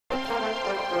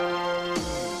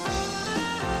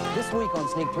This week on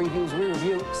Sneak Previews, we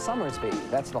review Sommersby.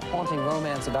 That's the haunting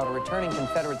romance about a returning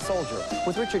Confederate soldier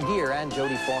with Richard Gere and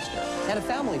Jodie Foster. And a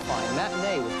family find,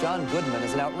 Matinee with John Goodman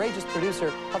as an outrageous producer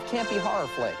of campy horror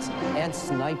flicks. And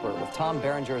Sniper with Tom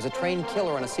Berenger as a trained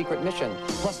killer on a secret mission.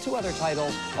 Plus 2 other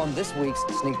titles on this week's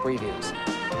Sneak Previews.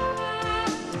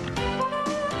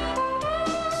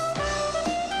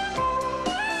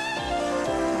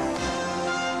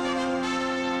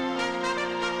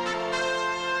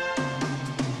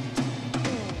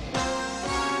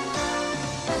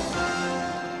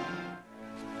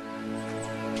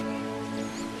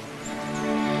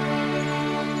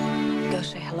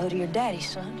 Say hello to your daddy,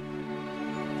 son.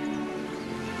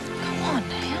 Come on,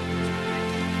 man.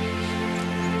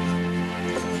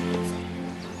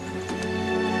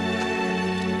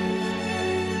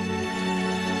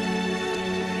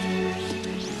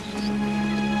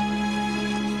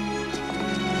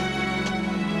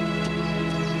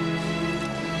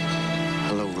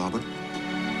 Hello, Robert.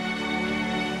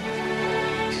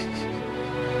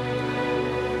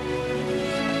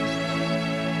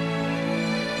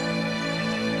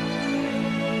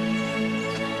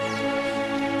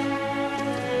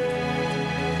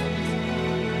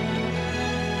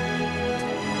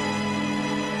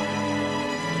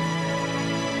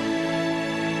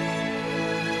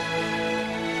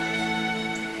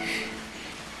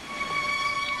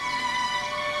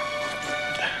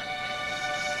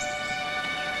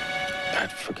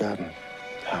 I'd forgotten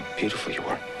how beautiful you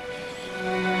were.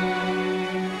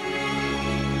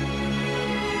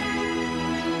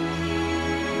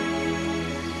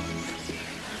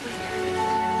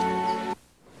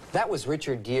 That was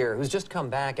Richard Gere, who's just come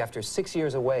back after 6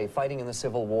 years away fighting in the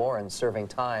Civil War and serving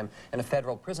time in a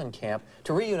federal prison camp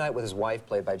to reunite with his wife,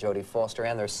 played by Jodie Foster,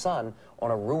 and their son on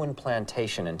a ruined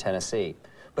plantation in Tennessee.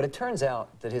 But it turns out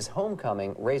that his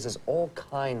homecoming raises all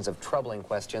kinds of troubling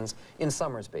questions in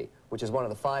Sommersby, which is one of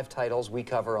the 5 titles we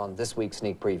cover on this week's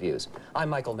Sneak Previews. I'm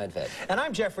Michael Medved. And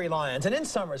I'm Jeffrey Lyons. And in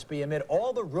Sommersby, amid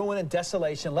all the ruin and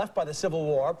desolation left by the Civil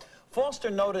War, Foster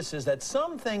notices that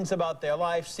some things about their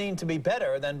life seem to be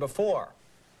better than before.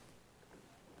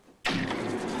 The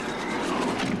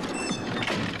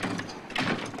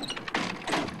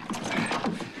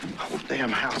whole damn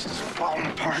house is falling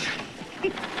apart.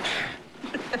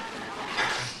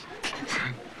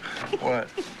 What?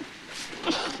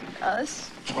 Us?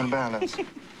 What about us?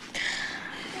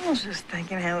 I was just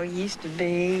thinking how we used to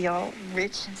be, all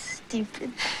rich and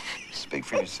stupid. Speak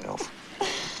for yourself.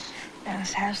 Now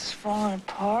this house is falling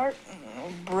apart, and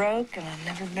we're broke, and I've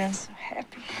never been so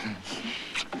happy.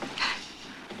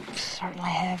 Certainly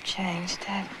have changed,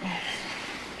 haven't we?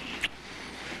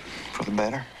 For the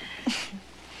better?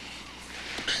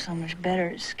 So much better,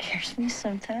 it scares me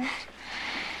sometimes.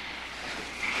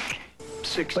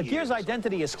 But Gere's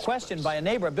identity is questioned by a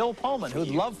neighbor, Bill Pullman, who'd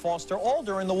loved Foster all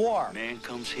during the war. Man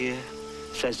comes here,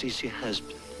 says he's your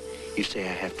husband. You say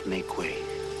I have to make way.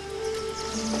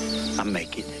 I'm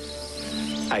making it.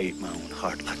 I eat my own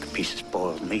heart like a piece of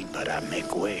spoiled meat, but I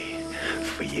make way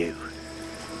for you.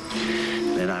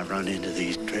 Then I run into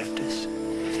these drifters.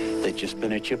 They've just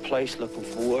been at your place looking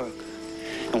for work,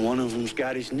 and one of them's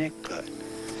got his neck cut.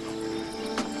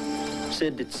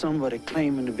 Said that somebody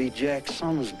claiming to be Jack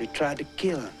Sommersby tried to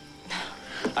kill him.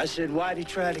 I said, why'd he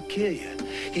try to kill you?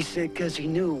 He said, because he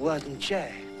knew it wasn't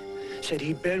Jack. Said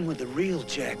he'd been with the real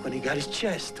Jack when he got his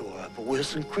chest tore up at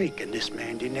Wilson Creek, and this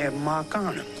man didn't have a mark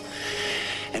on him.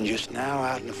 And just now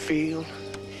out in the field,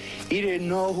 he didn't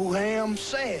know who Ham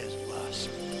Sayers was.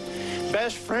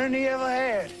 Best friend he ever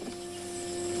had.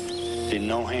 Didn't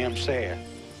know Ham Sayers.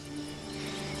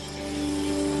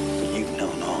 But you've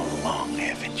known all along,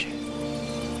 haven't you?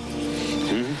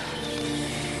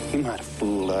 He might have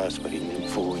fooled us, but he didn't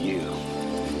fool you.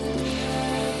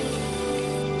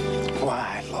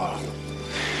 Why, Laura?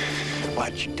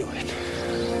 Why'd you do it?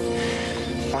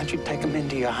 Why'd you take him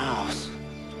into your house,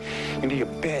 into your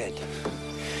bed?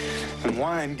 And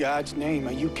why in God's name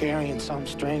are you carrying some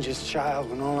stranger's child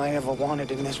when all I ever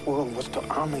wanted in this world was to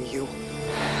honor you?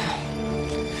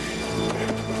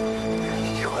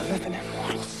 You are living in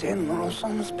mortal sin, Laura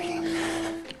Sommersby.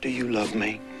 Do you love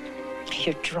me?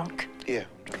 You're drunk. Yeah.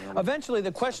 Eventually,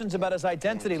 the questions about his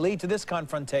identity lead to this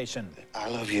confrontation. I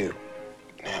love you.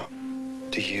 Now,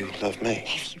 do you love me?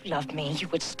 If you loved me, you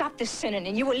would stop this sinning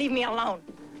and you would leave me alone.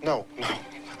 No,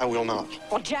 I will not.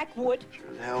 Well, Jack would. Sure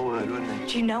as hell would, wouldn't he?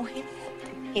 Do you know him?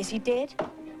 Is he dead?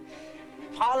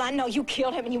 All I know, you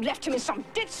killed him and you left him in some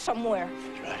ditch somewhere.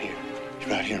 He's right here. He's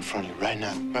right here in front of you, right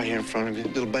now. Right here in front of you. A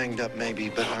little banged up, maybe,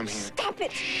 but I'm here. Stop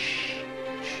it.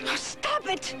 Stop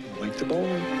it. Wake the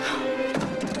boy.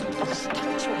 Stop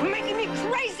it. You're making me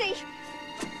crazy.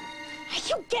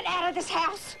 You Get out of this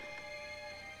house!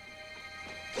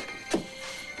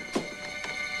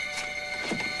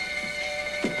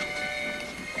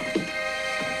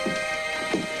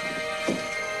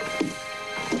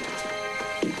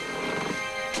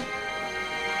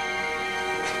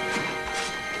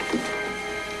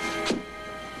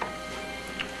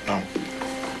 No.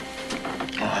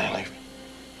 No, I ain't leaving.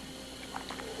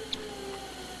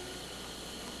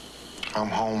 I'm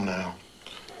home now.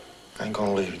 I ain't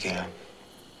gonna leave again.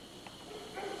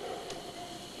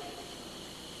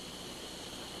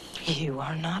 You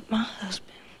are not my husband.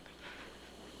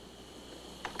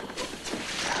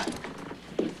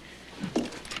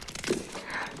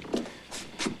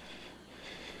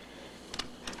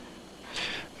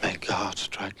 May God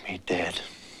strike me dead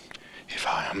if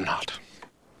I am not.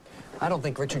 I don't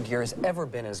think Richard Gere has ever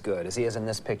been as good as he is in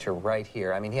this picture right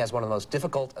here. I mean, he has one of the most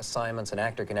difficult assignments an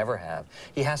actor can ever have.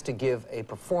 He has to give a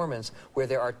performance where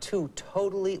there are two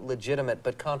totally legitimate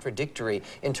but contradictory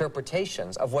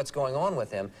interpretations of what's going on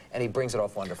with him, and he brings it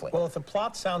off wonderfully. Well, if the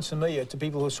plot sounds familiar to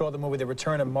people who saw the movie The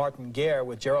Return of Martin Gere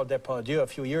with Gerald Depardieu a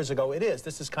few years ago, it is.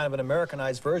 This is kind of an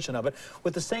Americanized version of it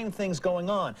with the same things going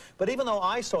on. But even though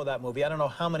I saw that movie, I don't know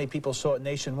how many people saw it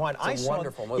nationwide. It's a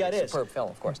wonderful movie. Yeah, it is. Superb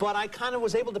film, of course. But I kind of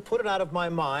was able to put it out of my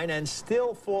mind and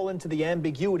still fall into the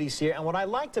ambiguities here. And what I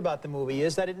liked about the movie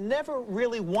is that it never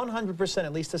really 100%,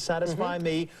 at least to satisfy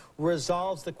me,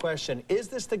 resolves the question, is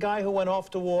this the guy who went off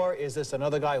to war? Is this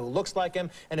another guy who looks like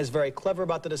him and is very clever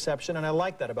about the deception? And I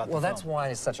like that about the film. Well, that's why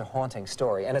it's such a haunting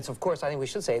story. And it's, of course, I think we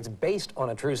should say it's based on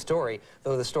a true story,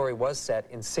 though the story was set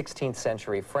in 16th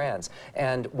century France.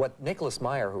 And what Nicholas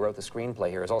Meyer, who wrote the screenplay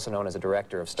here, is also known as a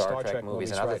director of Star Trek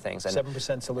movies and other things. And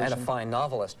 7% Solution. And a fine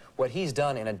novelist. What he's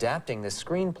done in adapting this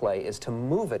screenplay is to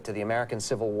move it to the American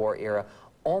Civil War era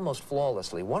almost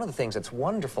flawlessly. One of the things that's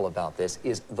wonderful about this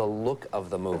is the look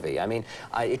of the movie. I mean,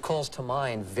 it calls to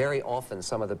mind very often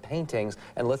some of the paintings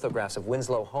and lithographs of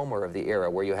Winslow Homer of the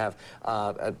era, where you have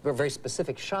very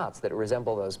specific shots that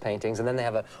resemble those paintings, and then they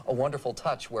have a wonderful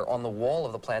touch where on the wall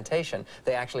of the plantation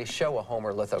they actually show a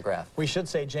Homer lithograph. We should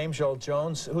say James Earl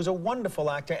Jones, who's a wonderful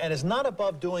actor and is not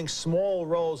above doing small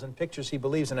roles in pictures he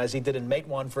believes in, as he did in Mate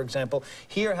One, for example.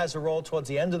 Here has a role towards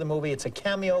the end of the movie. It's a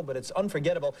cameo, but it's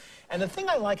unforgettable. And the thing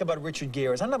I like about Richard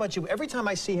Gere is, I don't know about you, every time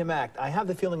I see him act, I have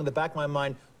the feeling in the back of my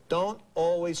mind, don't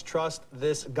always trust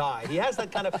this guy. He has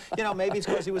that kind of, you know, maybe it's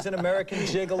because he was in American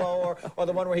Gigolo, or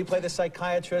the one where he played the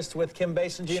psychiatrist with Kim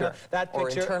Basinger, you know, that picture. Or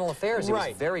Internal Affairs, he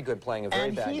was very good playing a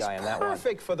very bad guy in that one. And he's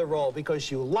perfect for the role because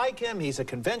you like him, he's a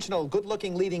conventional,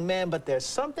 good-looking leading man, but there's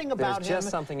something about him. There's just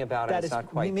something about him, it's not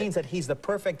quite He means that he's the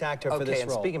perfect actor for this role. Okay,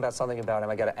 and speaking about something about him,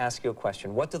 I got to ask you a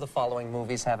question. What do the following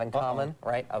movies have in common,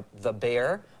 right? The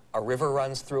Bear, A River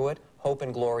Runs Through It, Hope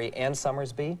and Glory, and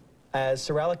Sommersby? As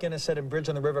Sir Alec Guinness said in Bridge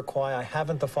on the River Kwai, I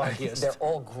haven't the foggiest. They're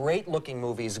all great-looking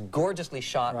movies, gorgeously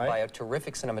shot by a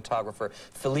terrific cinematographer,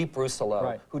 Philippe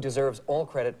Rousselot, who deserves all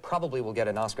credit, probably will get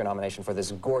an Oscar nomination for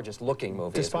this gorgeous-looking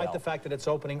movie Despite the fact that it's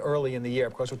opening early in the year.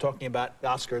 Of course, we're talking about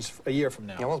Oscars a year from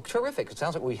now. Yeah, well, terrific. It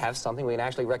sounds like we have something we can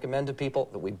actually recommend to people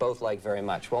that we both like very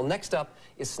much. Well, next up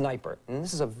is Sniper, and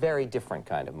this is a very different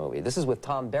kind of movie. This is with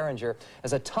Tom Berenger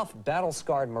as a tough,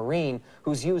 battle-scarred Marine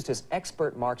who's used his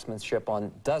expert marksmanship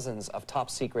on dozens of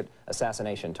top-secret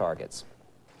assassination targets.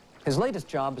 His latest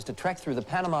job is to trek through the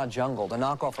Panama jungle to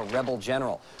knock off a rebel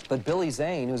general. But Billy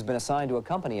Zane, who's been assigned to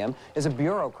accompany him, is a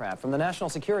bureaucrat from the National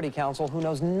Security Council who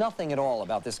knows nothing at all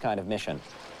about this kind of mission.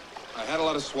 I had a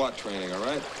lot of SWAT training, all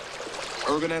right?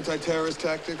 Urban anti-terrorist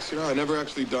tactics, you know, I never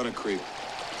actually done a creep.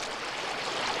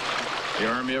 The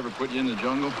Army ever put you in the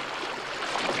jungle?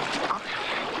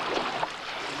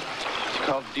 It's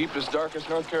called deepest, darkest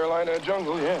North Carolina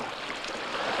jungle, yeah.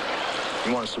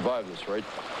 You want to survive this, right?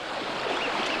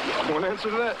 One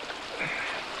answer to that.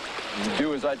 You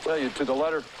do as I tell you, to the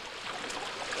letter.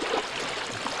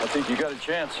 I think you got a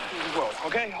chance. Whoa,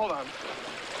 okay, hold on.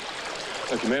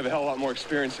 Look, you may have a hell of a lot more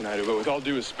experience than I do, but with all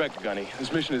due respect, Gunny,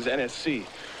 this mission is NSC,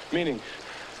 meaning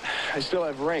I still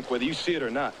have rank, whether you see it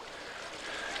or not.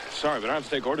 Sorry, but I don't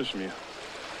have to take orders from you.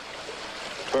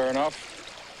 Fair enough.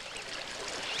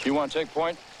 You want to take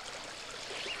point?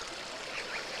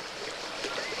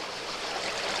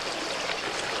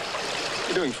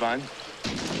 You're doing fine.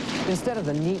 Instead of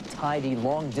the neat, tidy,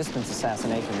 long-distance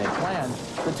assassination they planned,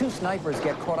 the two snipers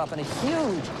get caught up in a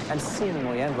huge and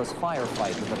seemingly endless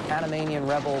firefight with the Panamanian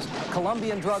rebels,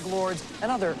 Colombian drug lords,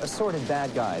 and other assorted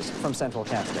bad guys from central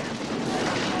casting.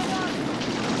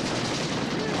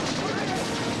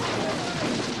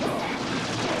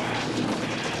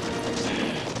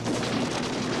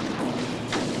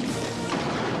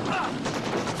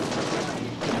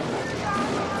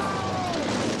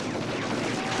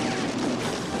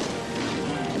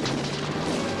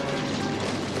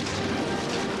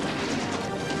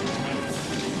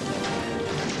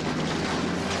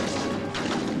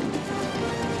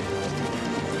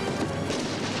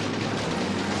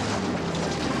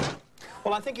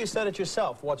 Well, I think you said it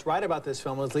yourself. What's right about this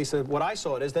film, at least what I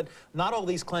saw it, is that not all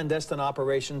these clandestine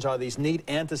operations are these neat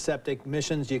antiseptic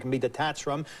missions you can be detached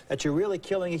from, that you're really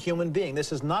killing a human being.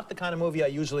 This is not the kind of movie I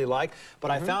usually like, but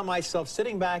I found myself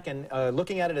sitting back and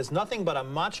looking at it as nothing but a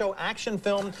macho action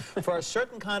film for a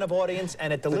certain kind of audience,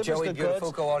 and it delivers the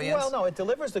goods. Audience? Well, no, it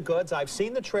delivers the goods. I've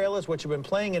seen the trailers, which have been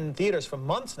playing in theaters for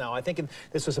months now. I think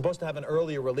this was supposed to have an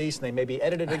earlier release, and they maybe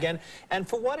edited it again. And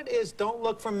for what it is, don't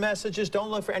look for messages, don't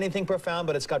look for anything profound,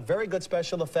 but it's got very good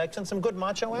special effects and some good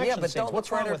macho action scenes. Yeah, but don't look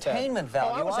for entertainment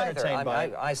value I was entertained by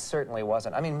it. I certainly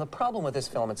wasn't. I mean, the problem with this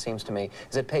film, it seems to me,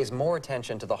 is it pays more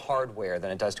attention to the hardware than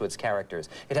it does to its characters.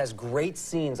 It has great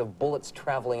scenes of bullets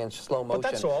traveling in slow motion,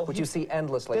 but that's all. which you see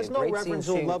endlessly. There's no reverence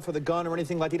or love for the gun or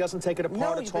anything like. He doesn't take it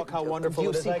apart or talk how wonderful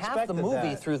it is. You see half the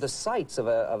movie through the sights of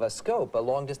a scope, a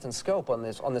long-distance scope on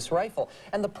this rifle.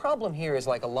 And the problem here is,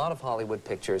 like a lot of Hollywood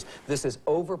pictures, this is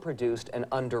overproduced and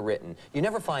underwritten. You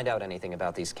never find out anything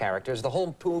about these characters. The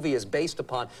whole movie is based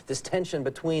upon this tension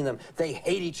between them. They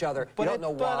hate each other. You don't know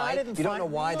why. You don't know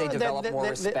why they develop more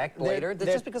respect later.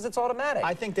 That's just because it's automatic.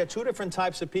 I think there are two different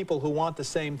types of people who want the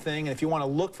same thing, and if you want to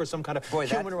look for some kind of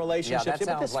human relationship,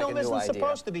 but this film isn't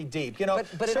supposed to be deep. You know,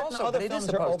 but other films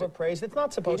are overpraised. It's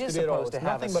not supposed to be at all. It is supposed to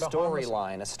have a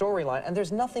storyline, and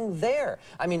there's nothing there.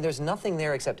 I mean, there's nothing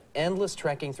there except endless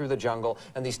trekking through the jungle,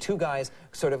 and these two guys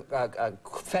sort of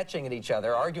fetching at each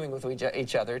other, arguing with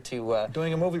each other to...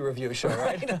 doing a movie review show,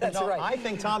 right? That's right. I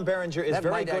think Tom Berenger is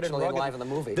very good in rugged... enliven the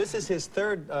movie. This is his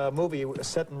third movie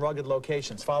set in rugged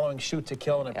locations, following Shoot to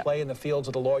Kill and a play in the fields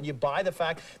of the Lord. You buy the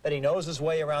fact that he knows his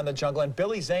way around the jungle, and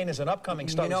Billy Zane is an upcoming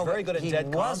star. He's very good in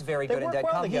Dead Calm. He was very good in Dead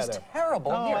Calm. He's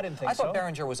terrible. No, I didn't think so. I thought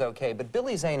Berenger was okay, but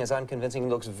Billy Zane is unconvincing. He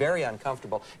looks very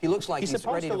uncomfortable. He looks like he's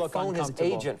ready to phone his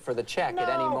agent for the check at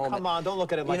any moment. Come on, don't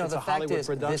look at it like it's a Hollywood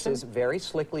production. This is very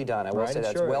slickly done. I will say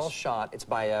that's well shot. It's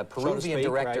by a Peruvian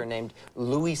director named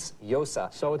Luis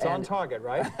Llosa. So it's on target,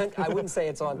 right? I wouldn't say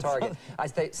it's on target. I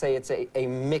say it's a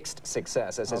mixed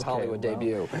success as his Hollywood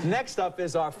debut. Next up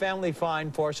is our Family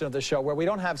Fine portion of the show, where we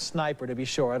don't have Sniper, to be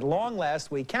sure. At long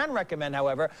last, we can recommend,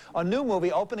 however, a new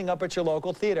movie opening up at your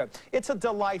local theater. It's a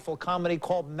delightful comedy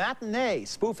called Matinee,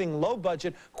 spoofing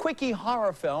low-budget, quickie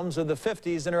horror films of the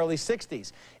 50s and early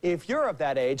 60s. If you're of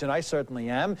that age, and I certainly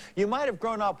am, you might have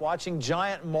grown up watching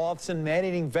giant moths and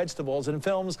man-eating vegetables in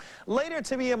films later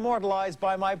to be immortalized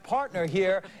by my partner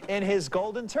here in his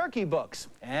Golden Turkey books.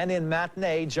 And in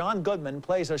Matinee, John Goodman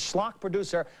plays a schlock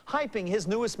producer hyping his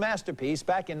newest masterpiece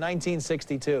back in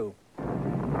 1962.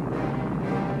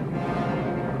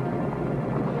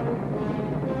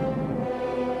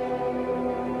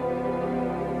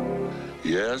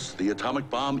 Yes, the atomic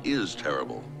bomb is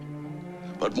terrible.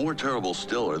 But more terrible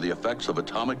still are the effects of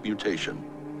atomic mutation.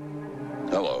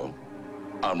 Hello,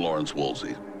 I'm Lawrence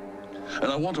Woolsey.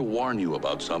 And I want to warn you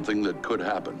about something that could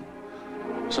happen.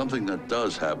 Something that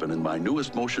does happen in my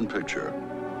newest motion picture.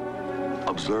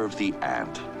 Observe the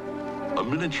ant. A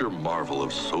miniature marvel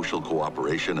of social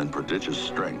cooperation and prodigious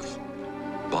strength.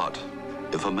 But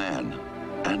if a man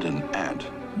and an ant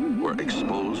were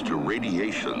exposed to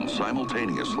radiation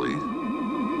simultaneously,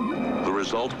 the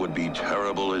result would be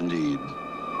terrible indeed.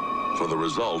 For the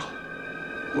result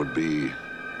would be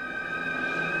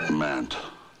Mant.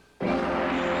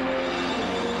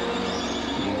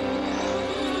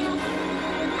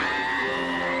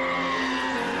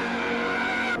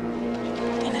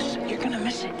 Dennis, you're gonna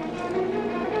miss it.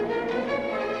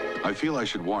 I feel I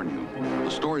should warn you.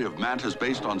 The story of Mant is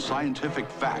based on scientific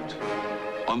fact,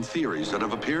 on theories that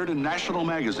have appeared in national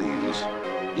magazines.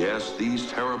 Yes, these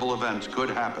terrible events could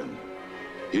happen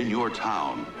in your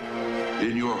town,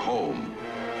 in your home,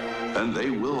 and they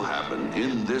will happen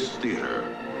in this theater,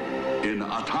 in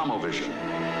Atomovision,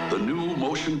 the new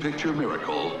motion picture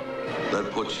miracle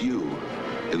that puts you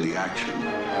in the action.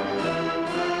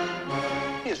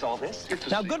 Is all this?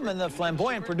 Now, Goodman, the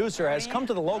flamboyant producer, has come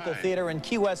to the local theater in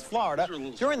Key West, Florida,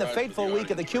 during the fateful week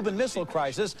of the Cuban Missile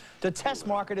Crisis to test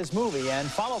market his movie. And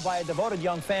followed by a devoted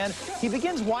young fan, he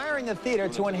begins wiring the theater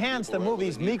to enhance the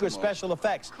movie's meager special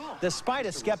effects, despite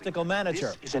a skeptical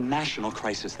manager. This is a national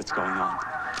crisis that's going on.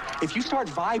 If you start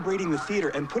vibrating the theater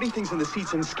and putting things in the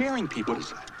seats and scaring people... What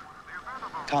is it?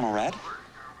 Tunnel Red,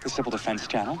 the Civil Defense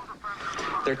Channel.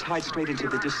 They're tied straight into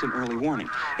the distant early warning.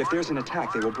 If there's an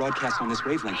attack, they will broadcast on this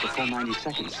wavelength for full 90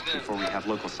 seconds before we have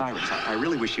local sirens. I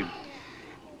really wish you'd...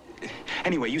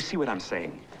 Anyway, you see what I'm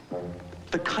saying.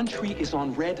 The country is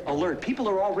on red alert. People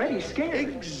are already scared.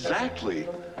 Exactly.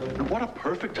 And what a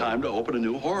perfect time to open a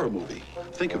new horror movie.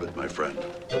 Think of it, my friend.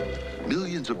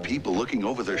 Millions of people looking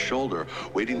over their shoulder,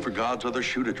 waiting for God's other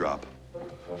shoe to drop.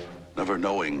 Never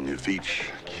knowing if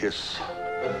each kiss,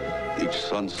 each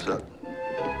sunset,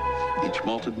 Each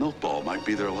malted milk ball might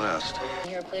be their last.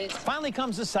 Here, please. Finally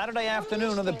comes the Saturday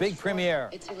afternoon of the big premiere.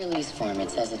 It's a release form.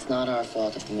 It says it's not our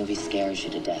fault if the movie scares you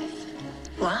to death.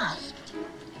 Wow.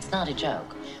 It's not a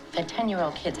joke. We've had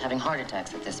 10-year-old kids having heart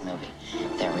attacks at this movie.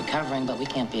 They're recovering, but we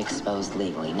can't be exposed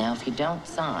legally. Now, if you don't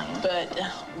sign... But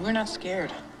we're not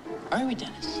scared. Are we,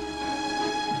 Dennis?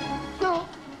 No.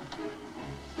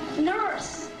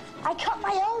 Nurse, I cut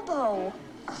my elbow.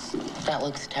 That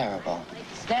looks terrible.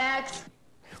 Next!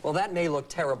 Well, that may look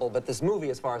terrible, but this movie,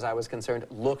 as far as I was concerned,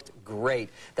 looked great.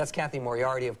 That's Kathy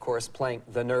Moriarty, of course, playing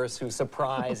the nurse who,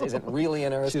 surprise, isn't really a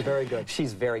nurse. She's very good.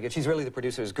 She's very good. She's really the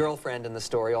producer's girlfriend in the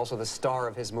story, also the star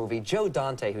of his movie. Joe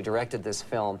Dante, who directed this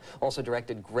film, also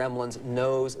directed Gremlins,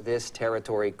 knows this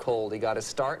territory cold. He got his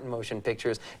start in motion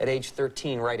pictures at age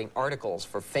 13, writing articles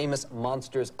for famous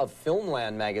Monsters of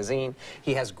Filmland magazine.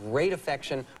 He has great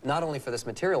affection, not only for this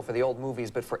material, for the old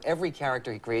movies, but for every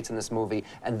character he creates in this movie,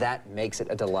 and that makes it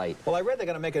a delight. Well, I read they're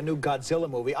going to make a new Godzilla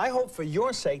movie. I hope for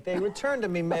your sake they return to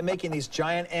me making these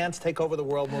giant ants take over the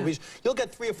world movies. You'll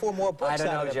get 3 or 4 more books out of it.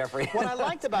 I out don't of know, it. Jeffrey. What I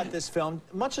liked about this film,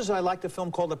 much as I liked a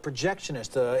film called The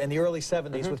Projectionist in the early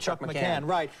 70s with Chuck McCann,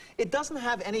 right, it doesn't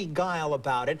have any guile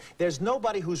about it. There's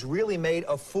nobody who's really made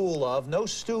a fool of, no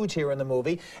stooge here in the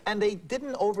movie, and they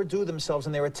didn't overdo themselves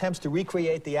in their attempts to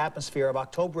recreate the atmosphere of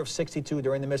October of '62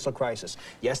 during the missile crisis.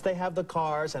 Yes, they have the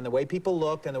cars and the way people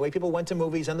looked and the way people went to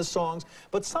movies and the songs,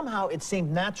 but somehow it seemed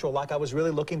natural, like I was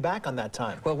really looking back on that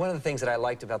time. Well, one of the things that I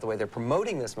liked about the way they're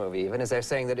promoting this movie, even, is they're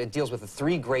saying that it deals with the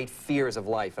 3 great fears of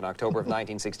life in October of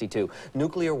 1962.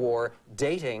 Nuclear war,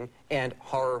 dating, and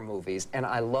horror movies. And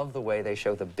I love the way they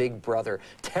show the big brother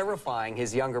terrifying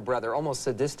his younger brother, almost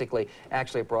sadistically.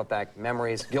 Actually, it brought back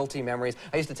memories, guilty memories.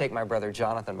 I used to take my brother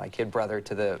Jonathan, my kid brother,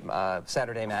 to the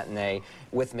Saturday matinee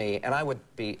with me, and I would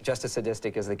be just as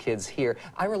sadistic as the kids here.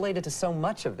 I related to so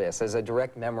much of this as a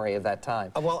direct memory of that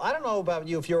time. Well, I don't know about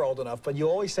you if you're old enough, but you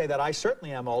always say that I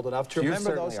certainly am old enough to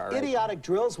remember those idiotic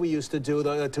drills we used to do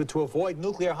to avoid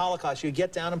nuclear holocaust. You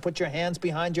get down and put your hands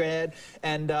behind your head,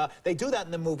 and they do that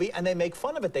in the movie, and they make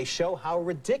fun of it. They show how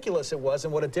ridiculous it was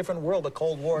and what a different world the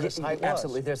Cold War at its height was.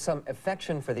 Absolutely. There's some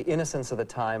affection for the innocence of the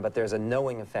time, but there's a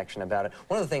knowing affection about it.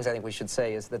 One of the things I think we should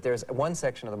say is that there's one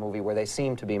section of the movie where they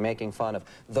seem to be making fun of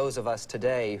those of us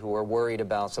today who are worried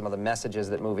about some of the messages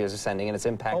that movies are sending and its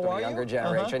impact on the younger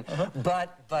generation.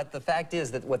 But the fact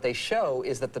is that what they show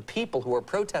is that the people who are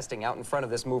protesting out in front of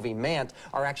this movie, Mant,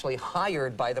 are actually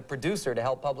hired by the producer to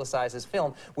help publicize his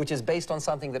film, which is based on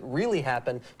something that really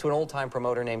happened to an old-time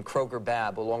promoter named Kroger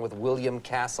Babb, along with William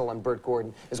Castle and Burt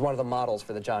Gordon, is one of the models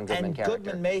for the John Goodman character. And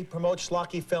Goodman may promote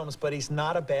schlocky films, but he's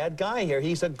not a bad guy here.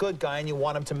 He's a good guy, and you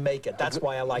want him to make it. That's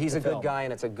why I like the film. He's a good guy,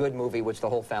 and it's a good movie, which the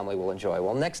whole family will enjoy.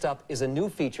 Well, next up is a new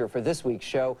feature for this week's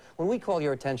show, when we call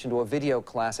your attention to a video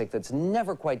classic that's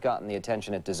never quite gotten the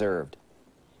attention it deserved.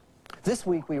 This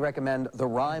week, we recommend The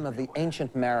Rime of the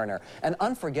Ancient Mariner, an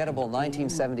unforgettable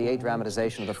 1978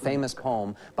 dramatization of the famous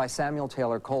poem by Samuel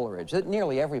Taylor Coleridge that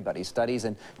nearly everybody studies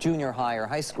in junior high or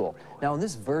high school. Now, in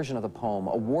this version of the poem,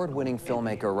 award-winning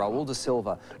filmmaker Raul de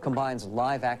Silva combines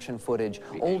live-action footage,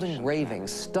 old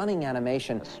engravings, stunning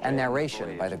animation, and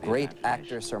narration by the great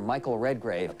actor Sir Michael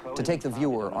Redgrave to take the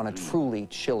viewer on a truly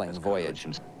chilling voyage.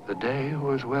 The day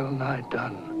was well nigh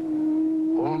done.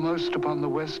 Almost upon the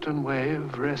western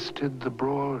wave rested the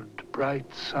broad, bright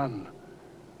sun,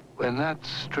 when that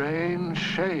strange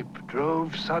shape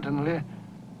drove suddenly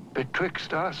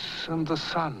betwixt us and the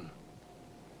sun.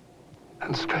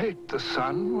 And straight the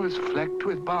sun was flecked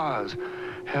with bars.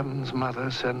 Heaven's mother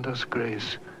send us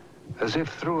grace. As if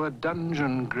through a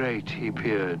dungeon grate he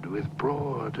peered with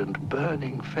broad and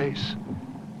burning face.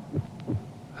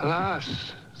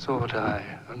 Alas, thought I,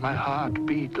 and my heart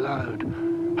beat loud,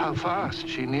 how fast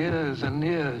she nears and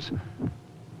nears.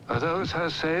 Are those her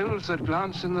sails that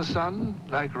glance in the sun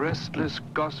like restless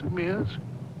gossameres?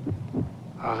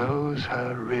 Are those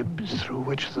her ribs through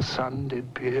which the sun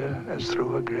did peer as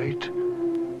through a grate?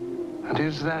 And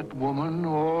is that woman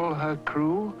all her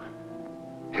crew?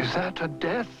 Is that a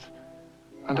death?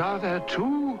 And are there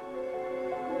two?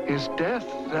 Is death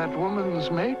that woman's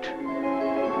mate?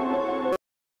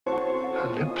 Her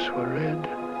lips were red,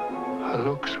 her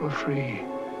looks were free,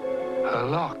 her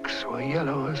locks were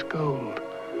yellow as gold,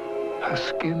 her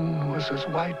skin was as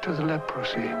white as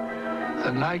leprosy.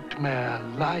 The nightmare,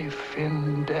 life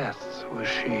in death was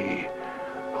she,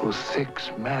 who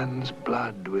thicks man's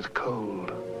blood with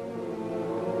cold.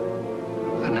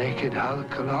 The naked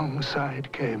hulk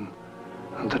alongside came,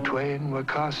 and the twain were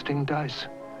casting dice.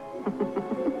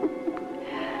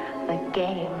 The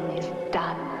game is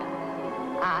done.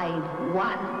 I've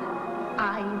won.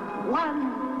 I've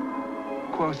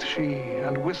won. quoth she,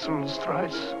 and whistles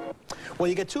thrice. Well,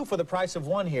 you get two for the price of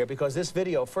one here, because this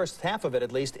video, first half of it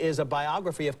at least, is a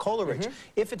biography of Coleridge.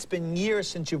 If it's been years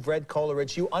since you've read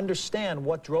Coleridge, you understand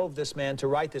what drove this man to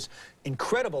write this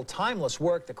incredible, timeless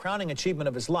work, the crowning achievement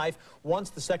of his life,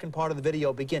 once the second part of the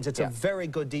video begins. It's a very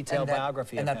good, detailed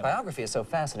biography of him. And that biography is so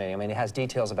fascinating. I mean, it has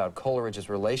details about Coleridge's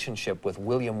relationship with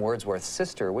William Wordsworth's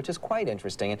sister, which is quite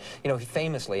interesting. And, you know,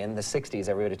 famously, in the 60s,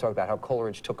 everybody talked about how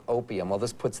Coleridge took opium. Well,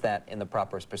 this puts that in the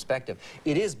proper perspective.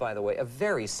 It is, by the way, a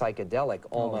very psychedelic,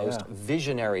 almost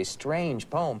visionary, strange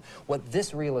poem. What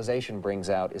this realization brings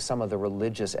out is some of the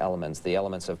religious elements, the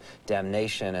elements of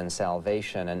damnation and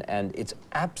salvation, and it's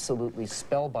absolutely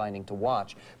spellbinding to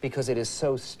watch because it is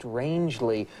so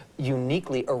strangely,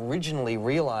 uniquely, originally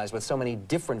realized with so many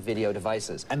different video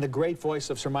devices. And the great voice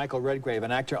of Sir Michael Redgrave,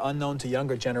 an actor unknown to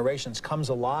younger generations, comes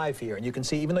alive here, and you can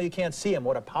see, even though you can't see him,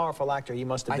 what a powerful actor he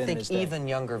must have been in his day. I think even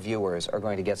younger viewers are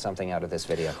going to get something out of this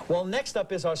video. Well, next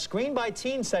up is our Screen by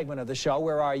Teen segment of the show,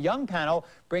 where our young panel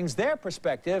brings their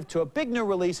perspective to a big new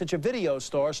release at your video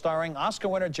store starring Oscar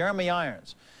winner Jeremy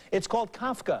Irons. It's called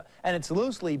KAFKA, and it's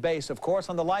loosely based, of course,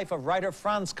 on the life of writer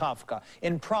Franz Kafka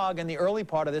in Prague in the early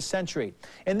part of this century.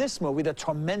 In this movie, the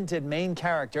tormented main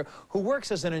character, who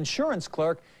works as an insurance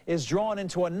clerk, is drawn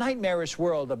into a nightmarish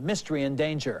world of mystery and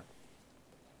danger.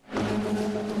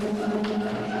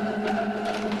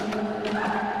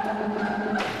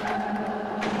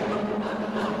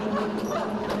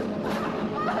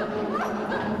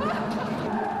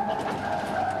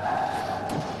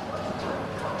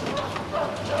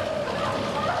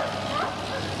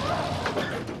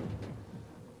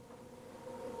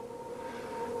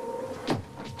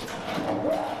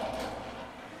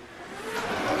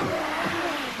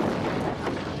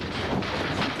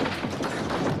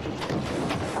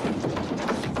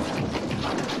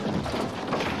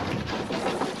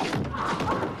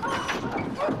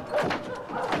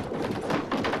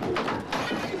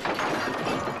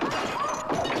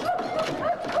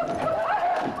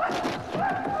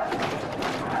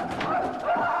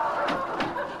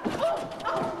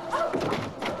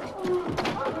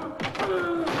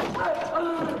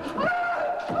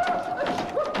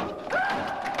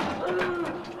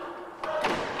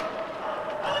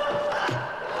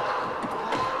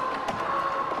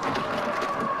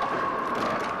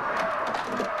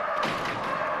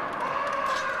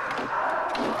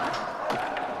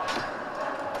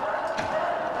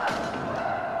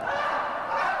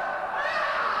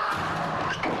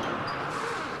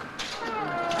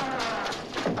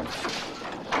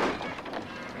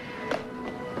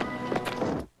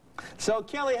 So,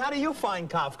 Kelly, how do you find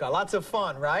Kafka? Lots of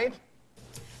fun, right?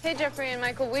 Hey, Jeffrey and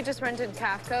Michael, we just rented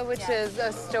KAFKA, which is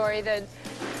a story that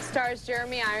stars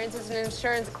Jeremy Irons as an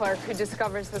insurance clerk who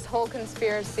discovers this whole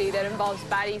conspiracy that involves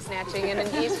body snatching in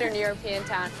an Eastern European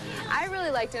town. I really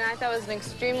liked it, and I thought it was an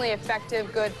extremely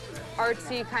effective, good,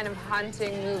 artsy, kind of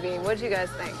haunting movie. What did you guys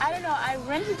think? I don't know. I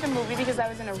rented the movie because I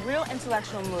was in a real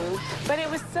intellectual mood, but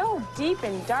it was so deep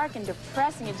and dark and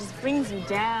depressing, it just brings you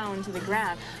down to the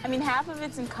ground. I mean, half of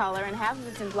it's in color and half of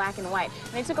it's in black and white.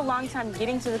 And it took a long time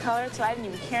getting to the color, so I didn't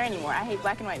even care anymore. I hate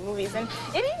black and white movies, and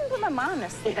it even put my mom to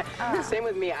sleep. Yeah, same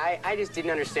with me. I just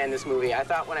didn't understand this movie. I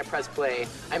thought when I pressed play,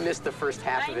 I missed the first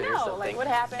half of it or something. Like, what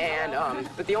happened? And,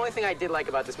 but the only thing I did like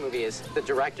about this movie is the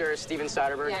director, Steven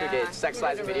Soderbergh, who did Sex,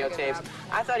 Lies, and Videotapes.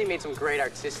 I thought he made some great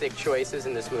artistic choices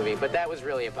in this movie, but that was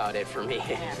really about it for me.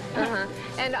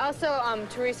 And also,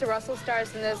 Teresa Russell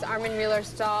stars in this, Armin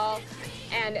Mueller-Stahl,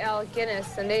 and Elle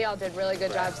Guinness, and they all did really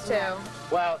good jobs, too.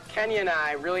 Well, Kenya and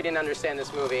I really didn't understand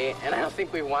this movie, and I don't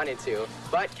think we wanted to,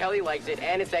 but Kelly liked it,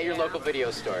 and it's at your local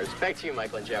video stores. Back to you,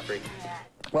 Michael and Jeffrey.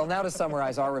 Well, now to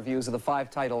summarize our reviews of the 5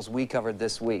 titles we covered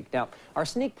this week. Now, our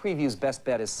sneak preview's best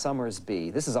bet is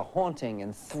Sommersby. This is a haunting,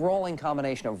 enthralling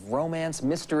combination of romance,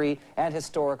 mystery, and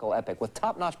historical epic, with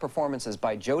top-notch performances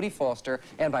by Jodie Foster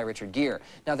and by Richard Gere.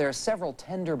 Now, there are several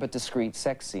tender but discreet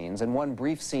sex scenes and one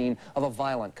brief scene of a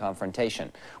violent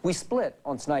confrontation. We split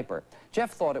on Sniper.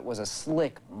 Jeff thought it was a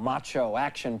slick, macho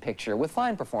action picture with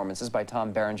fine performances by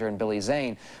Tom Berenger and Billy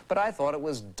Zane, but I thought it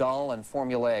was dull and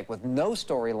formulaic with no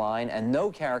storyline and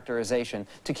no characterization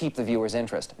to keep the viewer's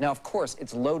interest. Now, of course,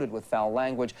 it's loaded with foul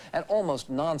language and almost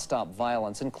non-stop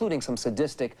violence, including some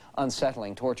sadistic,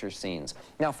 unsettling torture scenes.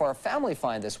 Now, for our family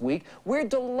find this week, we're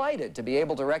delighted to be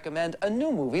able to recommend a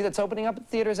new movie that's opening up at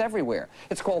theaters everywhere.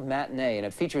 It's called Matinee, and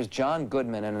it features John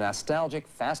Goodman in a nostalgic,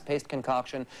 fast-paced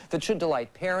concoction that should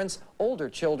delight parents, older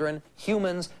children,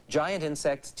 humans, giant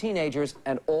insects, teenagers,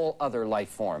 and all other life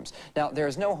forms. Now, there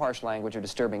is no harsh language or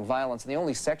disturbing violence, and the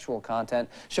only sexual content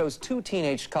shows two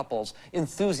teenage couples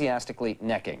enthusiastically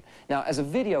necking. Now, as a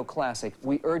video classic,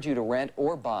 we urge you to rent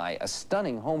or buy a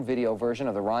stunning home video version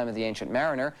of The Rime of the Ancient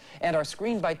Mariner, and our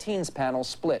Screen by Teens panel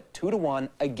split 2-to-1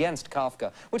 against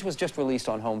KAFKA, which was just released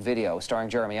on home video, starring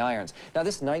Jeremy Irons. Now,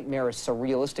 this nightmarish,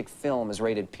 surrealistic film is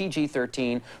rated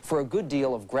PG-13 for a good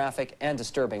deal of graphic and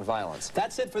disturbing violence.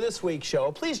 That's it for this week's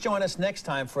show. Please join us next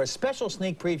time for a special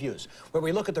sneak previews, where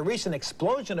we look at the recent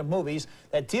explosion of movies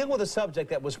that deal with a subject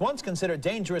that was once considered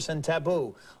dangerous and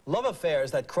taboo, love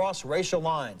affairs that cross racial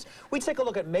lines. We take a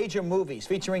look at major movies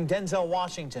featuring Denzel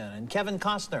Washington and Kevin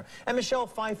Costner and Michelle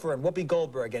Pfeiffer and Whoopi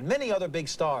Goldberg and many other big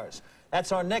stars.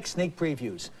 That's our next sneak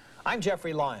previews. I'm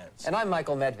Jeffrey Lyons. And I'm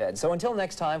Michael Medved. So until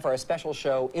next time for our special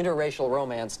show, Interracial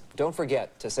Romance, don't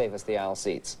forget to save us the aisle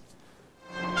seats.